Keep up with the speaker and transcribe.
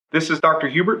This is Dr.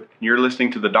 Hubert, and you're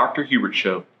listening to The Dr. Hubert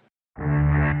Show.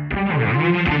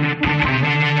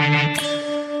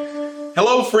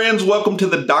 Hello, friends. Welcome to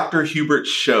The Dr. Hubert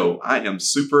Show. I am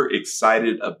super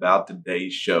excited about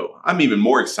today's show. I'm even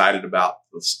more excited about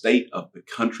the state of the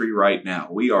country right now.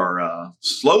 We are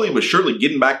slowly but surely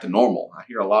getting back to normal. I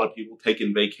hear a lot of people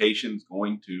taking vacations,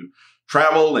 going to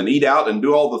travel and eat out and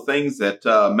do all the things that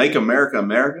make America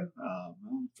America.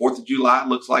 4th of July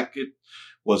looks like it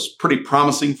was pretty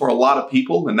promising for a lot of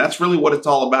people. And that's really what it's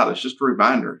all about. It's just a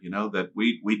reminder, that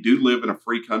we do live in a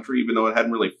free country, even though it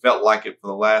hadn't really felt like it for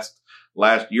the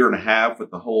last year and a half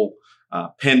with the whole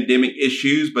pandemic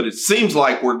issues. But it seems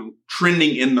like we're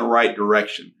trending in the right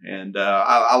direction. And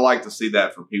I like to see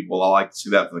that for people. I like to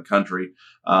see that for the country.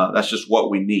 That's just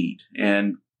what we need.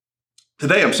 And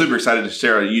today, I'm super excited to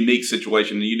share a unique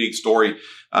situation, a unique story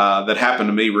that happened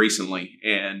to me recently.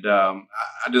 And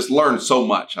I just learned so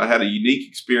much. I had a unique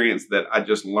experience that I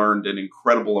just learned an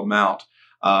incredible amount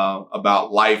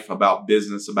about life, about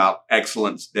business, about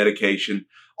excellence, dedication,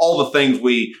 all the things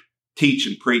we teach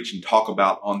and preach and talk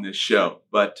about on this show.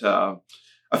 But a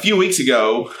few weeks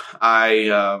ago,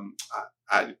 I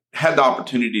had the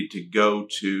opportunity to go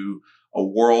to a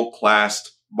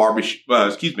world-class barbecue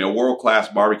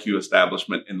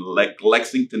establishment in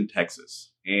Lexington,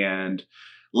 Texas. And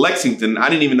Lexington, I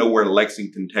didn't even know where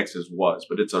Lexington, Texas was,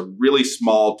 but it's a really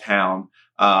small town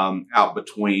out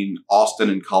between Austin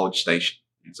and College Station.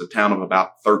 It's a town of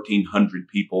about 1,300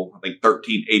 people. I think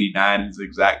 1,389 is the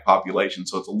exact population,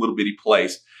 so it's a little bitty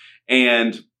place.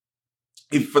 And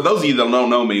for those of you that don't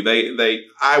know me,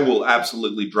 I will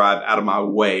absolutely drive out of my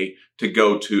way to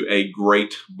go to a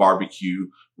great barbecue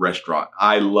restaurant.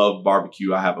 I love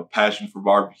barbecue. I have a passion for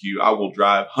barbecue. I will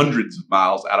drive hundreds of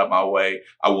miles out of my way.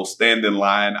 I will stand in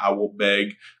line. I will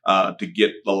beg to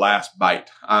get the last bite.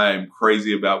 I'm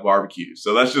crazy about barbecue.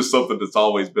 So that's just something that's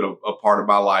always been a part of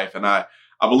my life. And I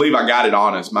believe I got it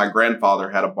honest. My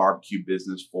grandfather had a barbecue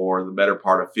business for the better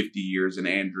part of 50 years in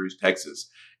Andrews, Texas.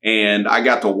 And I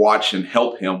got to watch and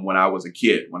help him when I was a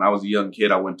kid. When I was a young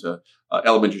kid, I went to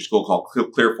elementary school called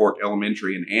Clear Fork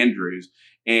Elementary in Andrews.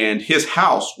 And his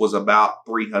house was about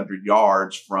 300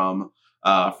 yards from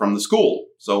the school.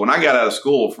 So when I got out of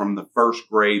school from the first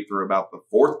grade through about the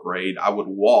 4th grade, I would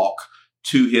walk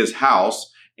to his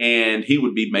house and he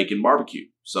would be making barbecue.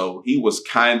 So he was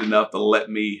kind enough to let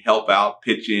me help out,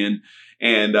 pitch in,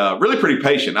 and really pretty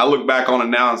patient. I look back on it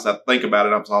now and as I think about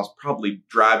it, I was probably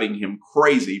driving him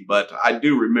crazy, but I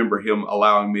do remember him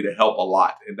allowing me to help a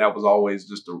lot. And that was always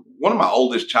just one of my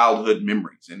oldest childhood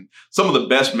memories. And some of the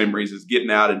best memories is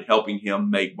getting out and helping him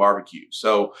make barbecue.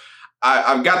 So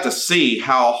I've got to see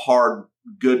how hard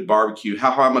good barbecue,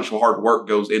 how much hard work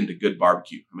goes into good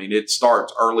barbecue. I mean, it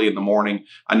starts early in the morning.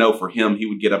 I know for him, he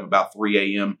would get up about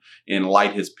 3 a.m. and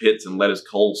light his pits and let his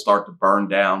coals start to burn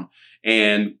down.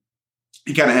 And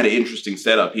he kind of had an interesting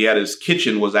setup. He had his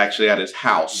kitchen was actually at his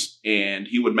house and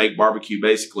he would make barbecue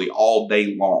basically all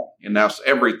day long. And that's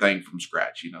everything from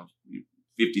scratch,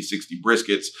 50, 60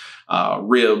 briskets,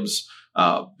 ribs,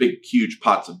 big, huge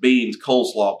pots of beans,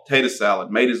 coleslaw, potato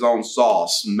salad, made his own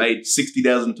sauce, made 60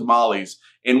 dozen tamales.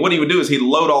 And what he would do is he'd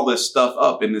load all this stuff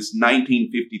up in this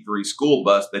 1953 school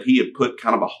bus that he had put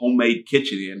kind of a homemade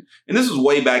kitchen in. And this was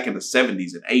way back in the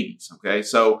 70s and 80s. Okay.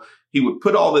 So he would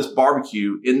put all this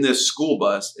barbecue in this school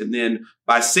bus. And then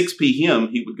by 6 p.m.,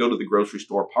 he would go to the grocery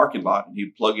store parking lot and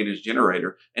he'd plug in his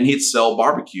generator and he'd sell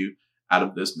barbecue out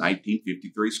of this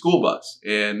 1953 school bus.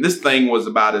 And this thing was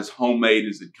about as homemade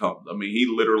as it comes. I mean, he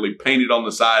literally painted on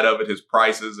the side of it his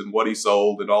prices and what he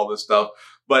sold and all this stuff.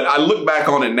 But I look back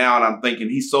on it now and I'm thinking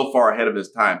he's so far ahead of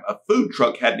his time. A food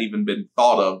truck hadn't even been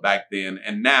thought of back then.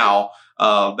 And now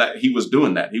that he was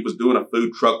doing that. He was doing a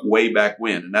food truck way back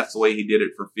when. And that's the way he did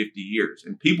it for 50 years.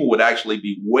 And people would actually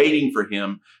be waiting for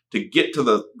him to get to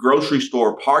the grocery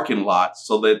store parking lot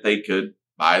so that they could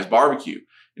buy his barbecue.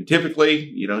 And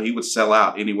typically, he would sell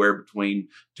out anywhere between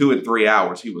 2 and 3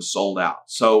 hours. He was sold out.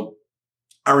 So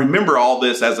I remember all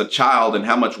this as a child and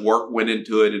how much work went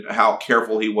into it and how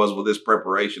careful he was with his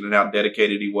preparation and how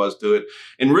dedicated he was to it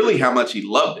and really how much he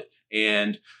loved it.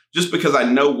 And just because I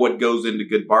know what goes into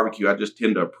good barbecue, I just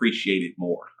tend to appreciate it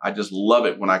more. I just love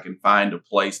it when I can find a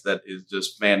place that is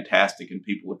just fantastic and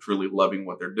people are truly loving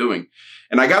what they're doing.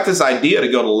 And I got this idea to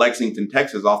go to Lexington,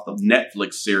 Texas off the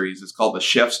Netflix series. It's called The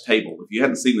Chef's Table. If you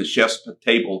hadn't seen The Chef's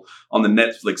Table on the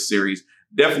Netflix series,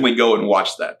 definitely go and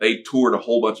watch that. They toured a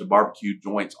whole bunch of barbecue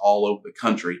joints all over the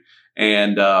country.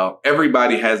 And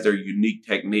everybody has their unique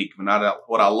technique. And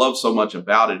what I love so much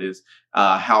about it is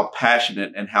how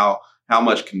passionate and how how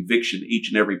much conviction each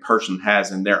and every person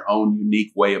has in their own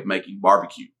unique way of making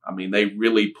barbecue. I mean, they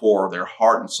really pour their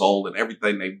heart and soul and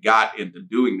everything they've got into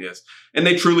doing this. And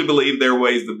they truly believe their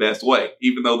way is the best way,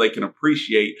 even though they can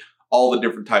appreciate all the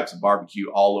different types of barbecue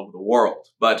all over the world.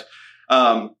 But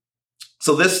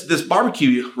so this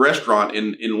barbecue restaurant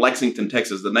in Lexington,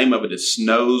 Texas, the name of it is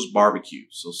Snow's Barbecue.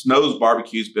 So Snow's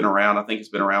Barbecue's been around. I think it's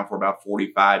been around for about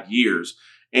 45 years.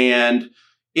 And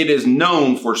it is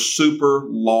known for super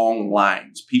long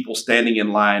lines, people standing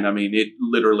in line. I mean, it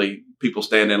literally, people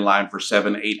stand in line for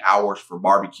 7-8 hours for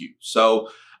barbecue. So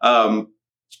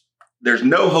there's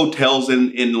no hotels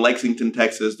in Lexington,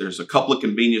 Texas. There's a couple of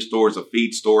convenience stores, a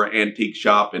feed store, antique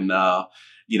shop, and a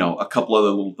couple other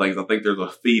little things. I think there's a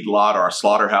feed lot or a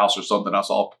slaughterhouse or something. I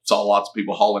saw lots of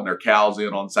people hauling their cows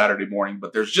in on Saturday morning,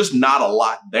 but there's just not a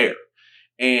lot there.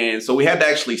 And so we had to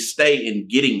actually stay in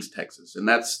Giddings, Texas. And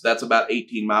that's about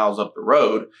 18 miles up the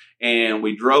road. And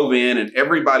we drove in, and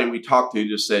everybody we talked to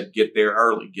just said, get there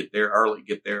early, get there early,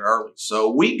 get there early. So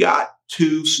we got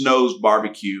to Snow's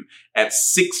Barbecue at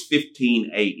 6:15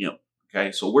 a.m.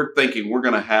 Okay, so we're thinking we're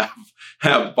going to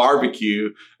have barbecue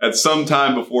at some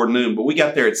time before noon. But we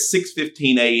got there at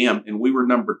 6:15 a.m. and we were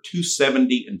number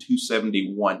 270 and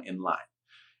 271 in line.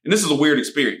 And this is a weird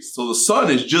experience. So the sun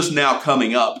is just now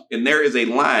coming up, and there is a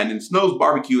line, and Snow's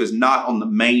Barbecue is not on the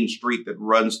main street that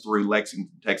runs through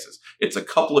Lexington, Texas. It's a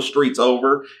couple of streets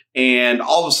over, and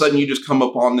all of a sudden you just come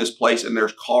upon this place, and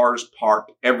there's cars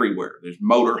parked everywhere. There's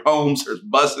motor homes, there's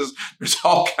buses, there's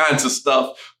all kinds of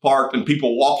stuff parked, and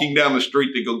people walking down the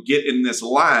street to go get in this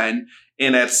line.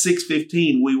 And at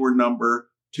 6:15, we were number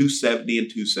 270 and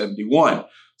 271.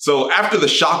 So after the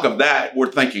shock of that,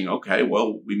 we're thinking, okay,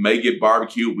 well, we may get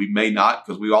barbecue, we may not,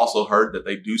 because we also heard that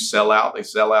they do sell out. They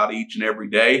sell out each and every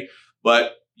day.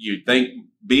 But you think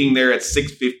being there at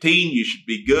 6:15, you should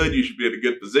be good. You should be in a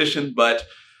good position. But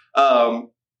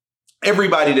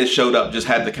everybody that showed up just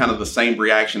had the kind of the same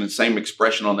reaction and same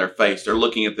expression on their face. They're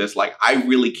looking at this like, I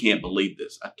really can't believe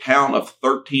this. A town of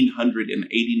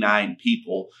 1,389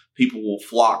 people will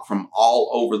flock from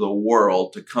all over the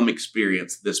world to come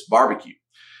experience this barbecue.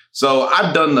 So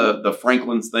I've done the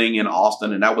Franklin's thing in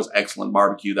Austin, and that was excellent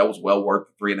barbecue. That was well worth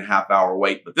the 3.5-hour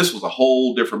wait. But this was a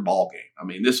whole different ballgame. I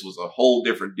mean, this was a whole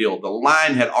different deal. The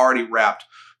line had already wrapped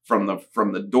from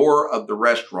the door of the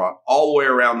restaurant all the way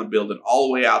around the building, all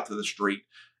the way out to the street.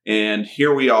 And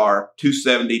here we are,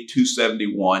 270,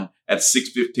 271 at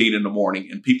 6:15 in the morning,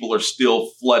 and people are still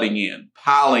flooding in,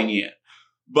 piling in.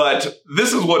 But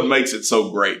this is what makes it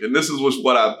so great. And this is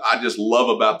what I just love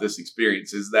about this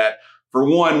experience is that, for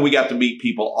one, we got to meet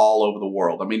people all over the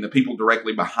world. I mean, the people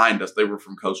directly behind us, they were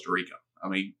from Costa Rica. I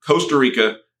mean, Costa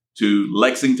Rica to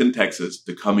Lexington, Texas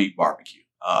to come eat barbecue.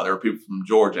 There were people from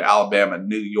Georgia, Alabama,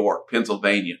 New York,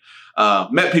 Pennsylvania.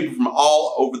 Met people from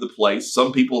all over the place.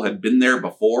 Some people had been there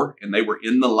before, and they were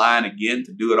in the line again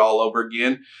to do it all over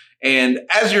again. And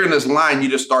as you're in this line, you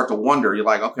just start to wonder. You're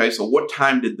like, okay, so what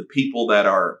time did the people that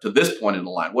are to this point in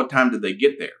the line, what time did they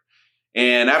get there?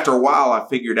 And after a while, I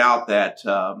figured out that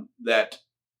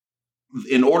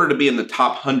in order to be in the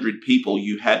top 100 people,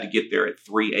 you had to get there at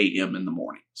 3 a.m. in the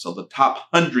morning. So the top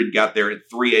 100 got there at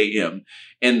 3 a.m.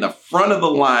 and the front of the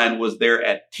line was there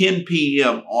at 10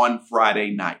 p.m. on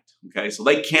Friday night. Okay, so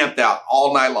they camped out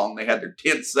all night long. They had their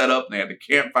tents set up, and they had the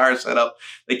campfire set up.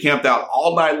 They camped out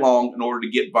all night long in order to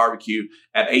get barbecue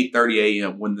at 8:30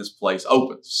 a.m. when this place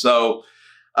opens. So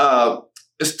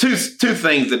there's two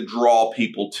things that draw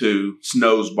people to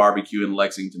Snow's Barbecue in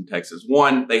Lexington, Texas.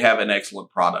 One, they have an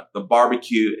excellent product. The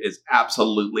barbecue is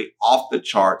absolutely off the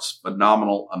charts,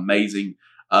 phenomenal, amazing.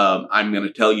 I'm going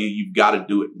to tell you, you've got to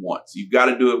do it once. You've got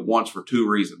to do it once for two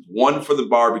reasons. One, for the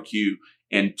barbecue,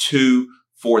 and two,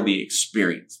 for the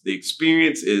experience. The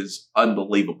experience is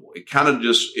unbelievable. It kind of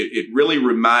it really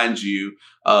reminds you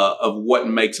of what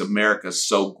makes America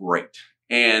so great.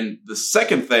 And the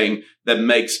second thing that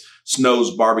makes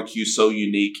Snow's Barbecue so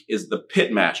unique is the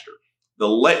pitmaster.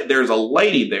 There's a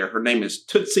lady there. Her name is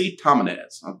Tootsie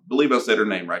Tominez. I believe I said her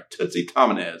name right. Tootsie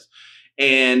Tominez.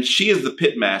 And she is the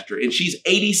pitmaster, and she's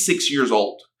 86 years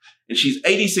old. And she's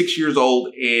 86 years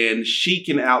old, and she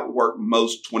can outwork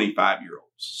most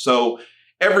 25-year-olds. So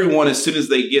everyone, as soon as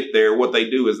they get there, what they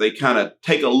do is they kind of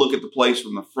take a look at the place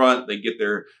from the front. They get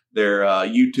their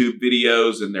YouTube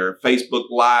videos and their Facebook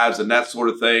lives and that sort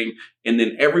of thing. And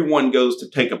then everyone goes to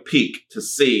take a peek to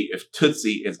see if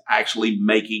Tootsie is actually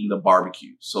making the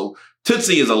barbecue. So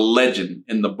Tootsie is a legend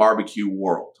in the barbecue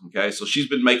world. Okay. So she's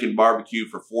been making barbecue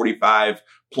for 45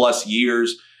 plus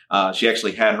years. She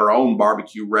actually had her own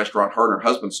barbecue restaurant. Her and her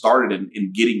husband started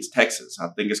in Giddings, Texas. I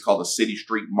think it's called the City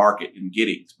Street Market in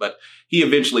Giddings. But he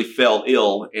eventually fell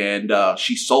ill, and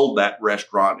she sold that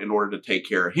restaurant in order to take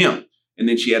care of him. And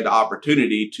then she had the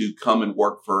opportunity to come and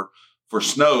work for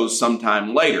Snow's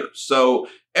sometime later. So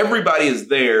everybody is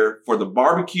there for the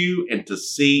barbecue and to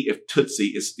see if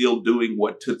Tootsie is still doing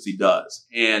what Tootsie does.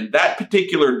 And that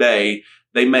particular day,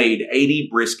 they made 80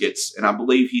 briskets, and I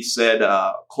believe he said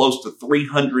close to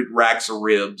 300 racks of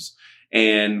ribs,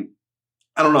 and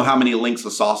I don't know how many links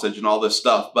of sausage and all this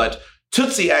stuff, but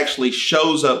Tootsie actually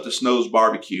shows up to Snow's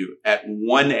Barbecue at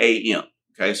 1 a.m.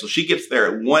 Okay, so she gets there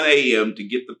at 1 a.m. to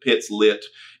get the pits lit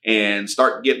and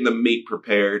start getting the meat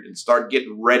prepared and start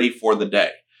getting ready for the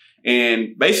day.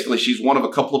 And basically, she's one of a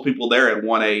couple of people there at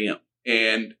 1 a.m.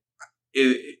 And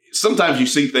sometimes you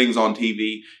see things on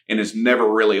TV and it's never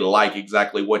really like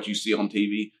exactly what you see on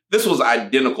TV. This was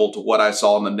identical to what I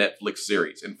saw in the Netflix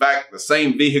series. In fact, the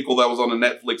same vehicle that was on the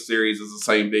Netflix series is the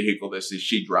same vehicle that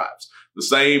she drives. The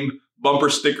same bumper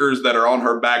stickers that are on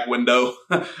her back window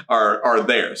are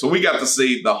there. So we got to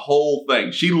see the whole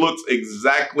thing. She looks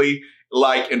exactly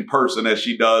like in person as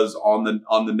she does on the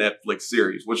Netflix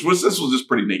series, this was just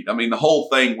pretty neat. I mean, the whole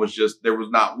thing was just, there was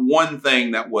not one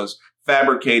thing that was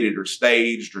fabricated or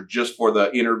staged or just for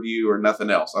the interview or nothing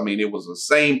else. I mean, it was the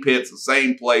same pits, the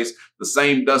same place, the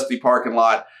same dusty parking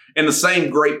lot, and the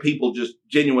same great people just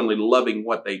genuinely loving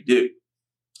what they do.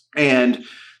 And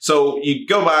so you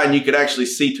go by and you could actually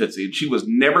see Tootsie, and she was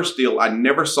never still. I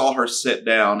never saw her sit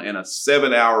down in a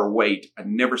 7-hour wait. I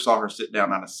never saw her sit down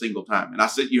not a single time. And I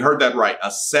said, you heard that right, a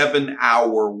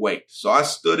 7-hour wait. So I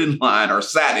stood in line or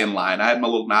sat in line. I had my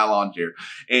little nylon chair,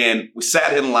 and we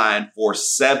sat in line for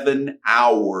 7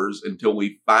 hours until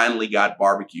we finally got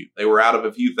barbecue. They were out of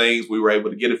a few things. We were able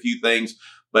to get a few things.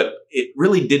 But it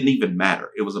really didn't even matter.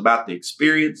 It was about the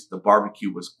experience. The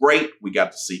barbecue was great. We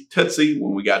got to see Tootsie.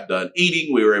 When we got done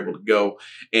eating, we were able to go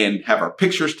and have our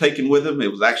pictures taken with them. It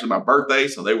was actually my birthday,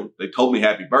 so they told me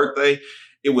happy birthday.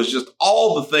 It was just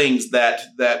all the things that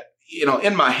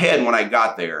in my head when I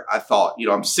got there, I thought,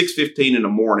 I'm 6:15 in the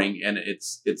morning, and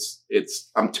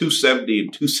I'm 270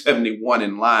 and 271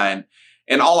 in line.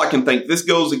 And all I can think, this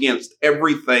goes against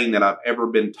everything that I've ever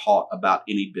been taught about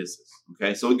any business.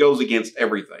 Okay, so it goes against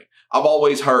everything. I've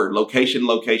always heard location,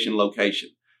 location, location.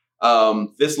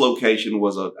 This location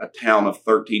was a town of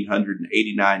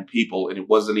 1,389 people, and it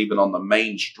wasn't even on the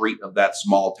main street of that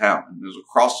small town. And it was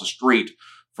across the street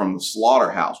from the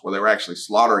slaughterhouse where they were actually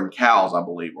slaughtering cows, I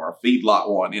believe, or a feedlot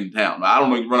one in town. Now, I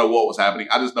don't even know what was happening.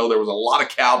 I just know there was a lot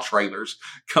of cow trailers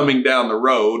coming down the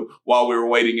road while we were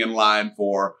waiting in line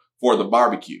for the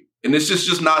barbecue. And this is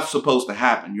just not supposed to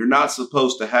happen. You're not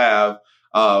supposed to have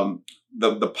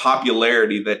the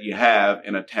popularity that you have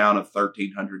in a town of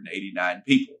 1,389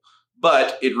 people.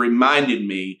 But it reminded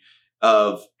me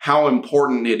of how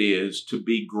important it is to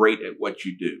be great at what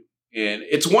you do. And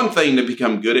it's one thing to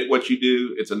become good at what you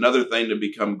do. It's another thing to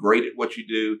become great at what you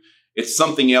do. It's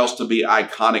something else to be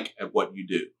iconic at what you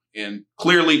do. And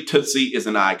clearly Tootsie is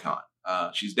an icon.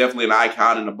 She's definitely an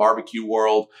icon in the barbecue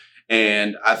world.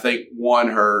 And I think,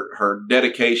 her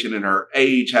dedication and her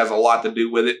age has a lot to do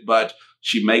with it, but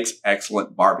she makes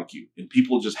excellent barbecue. And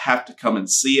people just have to come and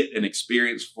see it and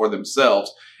experience for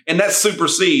themselves. And that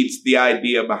supersedes the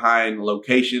idea behind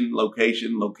location,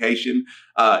 location, location.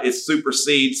 It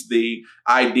supersedes the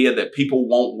idea that people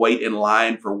won't wait in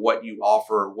line for what you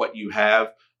offer or what you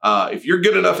have. If you're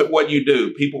good enough at what you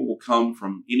do, people will come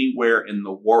from anywhere in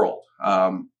the world.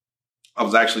 I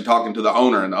was actually talking to the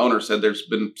owner, and the owner said there's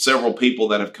been several people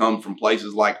that have come from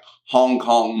places like Hong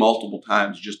Kong multiple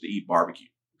times just to eat barbecue.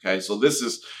 Okay, so this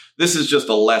is just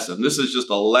a lesson. This is just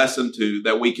a lesson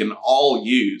that we can all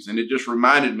use. And it just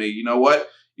reminded me, you know what?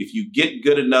 If you get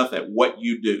good enough at what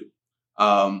you do,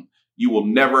 you will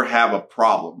never have a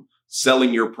problem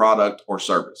selling your product or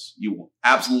service. You will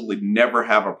absolutely never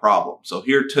have a problem. So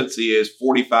here Tootsie is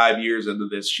 45 years into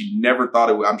this.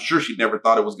 I'm sure she never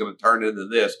thought it was going to turn into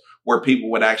this, where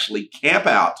people would actually camp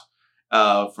out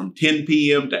from 10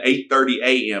 p.m. to 8:30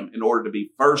 a.m. in order to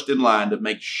be first in line to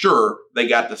make sure they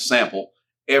got to sample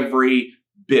every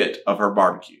bit of her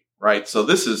barbecue, right? So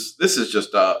this is just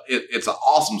it's an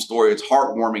awesome story. It's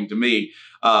heartwarming to me.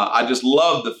 I just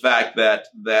love the fact that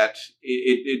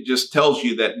it just tells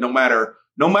you that no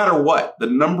matter what, the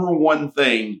number one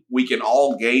thing we can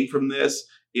all gain from this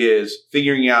is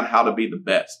figuring out how to be the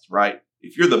best, right?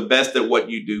 If you're the best at what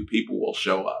you do, people will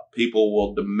show up. People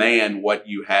will demand what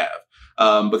you have.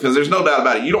 because there's no doubt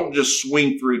about it. You don't just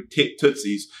swing through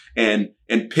Tootsie's and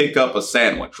pick up a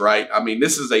sandwich, right? I mean,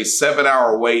 this is a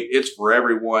 7-hour wait. It's for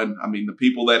everyone. I mean, the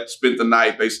people that spent the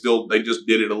night, they just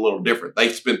did it a little different.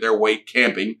 They spent their wait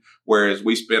camping, whereas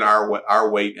we spent our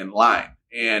wait in line.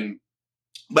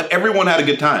 But everyone had a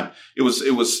good time. It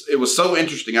was so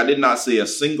interesting. I did not see a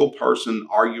single person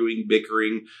arguing,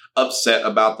 bickering, upset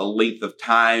about the length of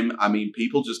time. I mean,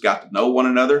 people just got to know one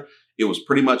another. It was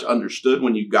pretty much understood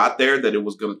when you got there that it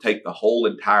was going to take the whole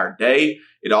entire day.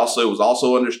 It was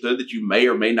also understood that you may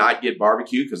or may not get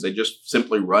barbecue because they just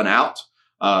simply run out.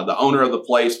 The owner of the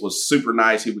place was super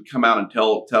nice. He would come out and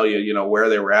tell you, where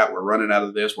they were at. We're running out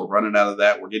of this. We're running out of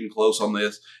that. We're getting close on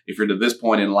this. If you're to this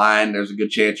point in line, there's a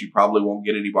good chance you probably won't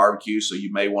get any barbecue. So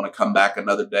you may want to come back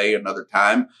another day, another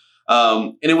time.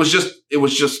 And it was just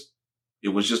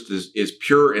as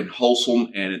pure and wholesome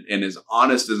and as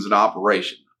honest as an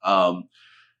operation.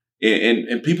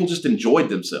 And people just enjoyed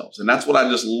themselves. And that's what I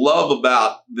just love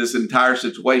about this entire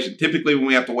situation. Typically, when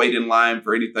we have to wait in line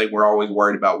for anything, we're always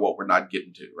worried about what we're not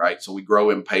getting to, right? So we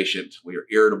grow impatient. We are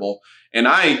irritable. And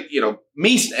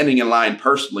me standing in line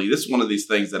personally, this is one of these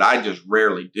things that I just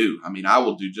rarely do. I mean, I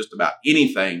will do just about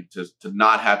anything to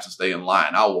not have to stay in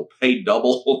line. I will pay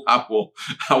double. I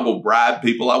will bribe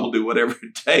people. I will do whatever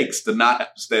it takes to not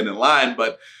have to stand in line.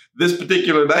 But this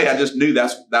particular day, I just knew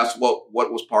that's what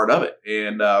was part of it.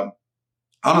 And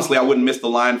honestly, I wouldn't miss the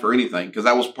line for anything because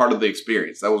that was part of the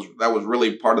experience. That was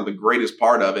really part of the greatest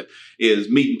part of it is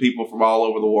meeting people from all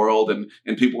over the world.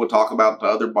 And people would talk about the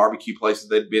other barbecue places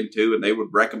they'd been to, and they would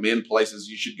recommend places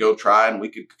you should go try, and we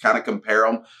could kind of compare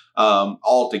them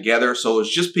all together. So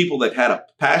it's just people that had a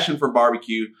passion for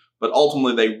barbecue, but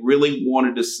ultimately they really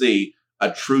wanted to see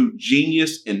a true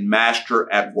genius and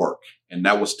master at work. And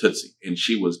that was Tootsie. And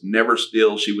she was never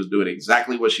still. She was doing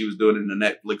exactly what she was doing in the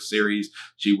Netflix series.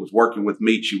 She was working with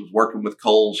meat. She was working with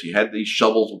coals. She had these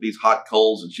shovels with these hot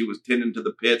coals, and she was tending to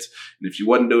the pits. And if she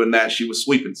wasn't doing that, she was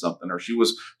sweeping something, or she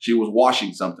was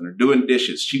washing something, or doing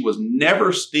dishes. She was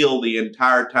never still the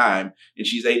entire time. And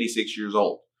she's 86 years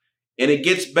old. And it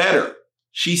gets better.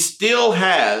 She still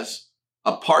has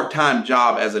a part-time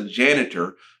job as a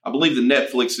janitor. I believe the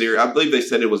Netflix series, I believe they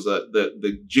said it was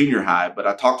the junior high, but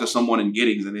I talked to someone in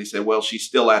Giddings and they said, well, she's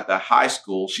still at the high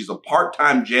school. She's a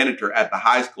part-time janitor at the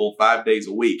high school 5 days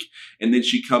a week. And then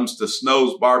she comes to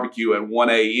Snow's Barbecue at 1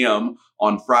 a.m.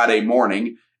 on Friday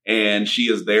morning. And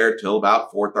she is there till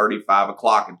about 4:30, 5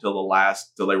 o'clock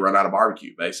till they run out of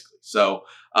barbecue, basically. So,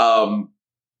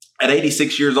 at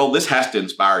 86 years old, this has to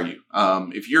inspire you.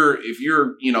 If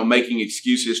you're making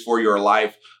excuses for your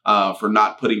life, for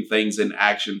not putting things in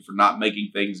action, for not making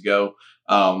things go,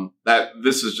 that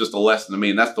this is just a lesson to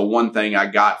me. And that's the one thing I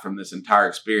got from this entire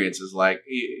experience is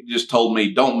it just told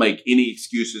me, don't make any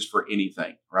excuses for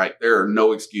anything, right? There are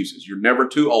no excuses. You're never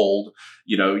too old.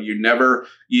 You never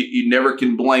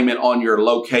can blame it on your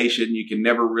location. You can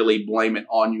never really blame it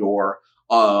on your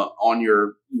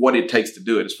what it takes to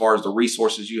do it as far as the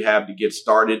resources you have to get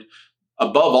started.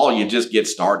 Above all, you just get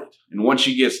started. And once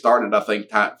you get started, I think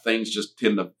things just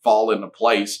tend to fall into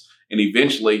place. And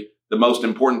eventually, the most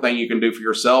important thing you can do for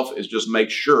yourself is just make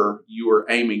sure you are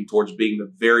aiming towards being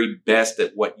the very best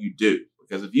at what you do.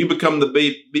 Because if you become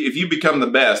the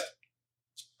best,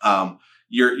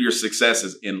 your success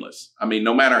is endless. I mean,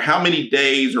 no matter how many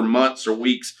days or months or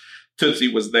weeks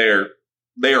Tootsie was there,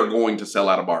 they are going to sell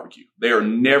out a barbecue. They are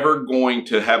never going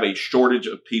to have a shortage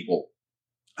of people.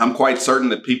 I'm quite certain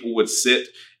that people would sit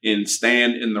and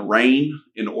stand in the rain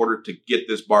in order to get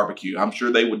this barbecue. I'm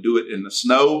sure they would do it in the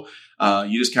snow.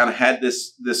 You just kind of had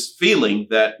this feeling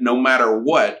that no matter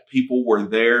what, people were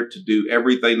there to do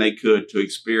everything they could to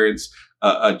experience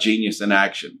a genius in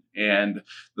action. And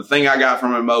the thing I got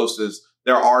from it most is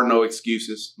there are no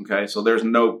excuses. Okay, so there's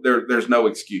no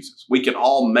excuses. We can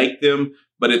all make them,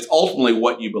 but it's ultimately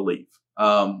what you believe.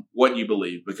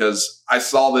 Because I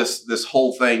saw this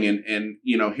whole thing and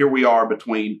here we are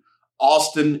between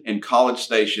Austin and College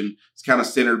Station. It's kind of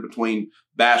centered between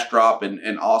Bastrop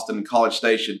and Austin and College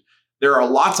Station. There are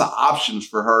lots of options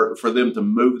for them to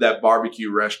move that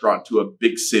barbecue restaurant to a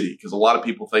big city, because a lot of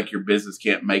people think your business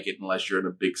can't make it unless you're in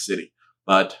a big city.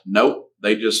 But nope,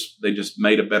 they just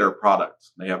made a better product.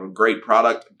 They have a great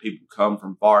product, and people come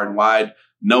from far and wide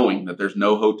knowing that there's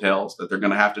no hotels, that they're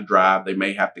going to have to drive. They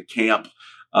may have to camp,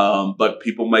 but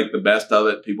people make the best of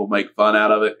it. People make fun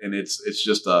out of it. And it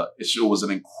was an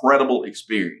incredible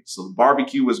experience. So the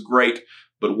barbecue was great,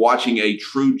 but watching a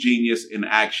true genius in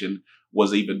action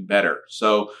was even better.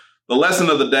 So the lesson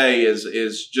of the day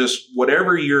is just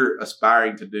whatever you're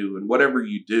aspiring to do and whatever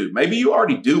you do, maybe you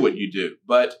already do what you do,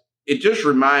 but it just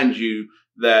reminds you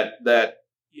that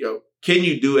can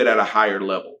you do it at a higher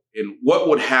level? And what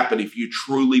would happen if you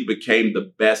truly became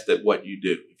the best at what you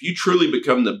do? If you truly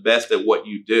become the best at what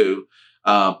you do,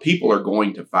 people are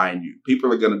going to find you.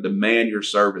 People are going to demand your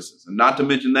services. And not to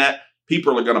mention that,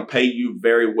 people are going to pay you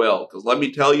very well. Because let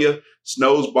me tell you,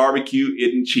 Snow's barbecue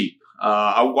isn't cheap.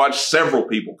 I watched several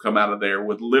people come out of there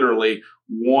with literally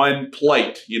one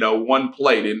plate. And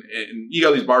you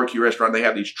go to these barbecue restaurants, they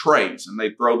have these trays and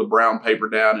they throw the brown paper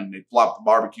down and they flop the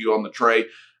barbecue on the tray.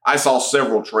 I saw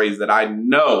several trays that I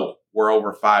know were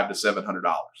over $500 to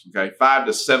 $700. Okay, $500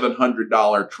 to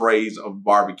 $700 trays of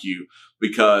barbecue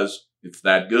because it's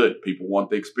that good. People want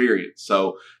the experience.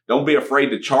 So don't be afraid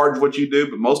to charge what you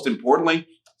do, but most importantly,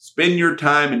 spend your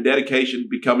time and dedication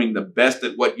becoming the best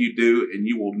at what you do, and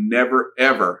you will never,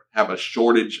 ever have a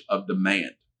shortage of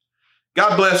demand.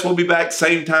 God bless. We'll be back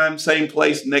same time, same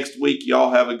place next week.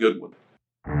 Y'all have a good one.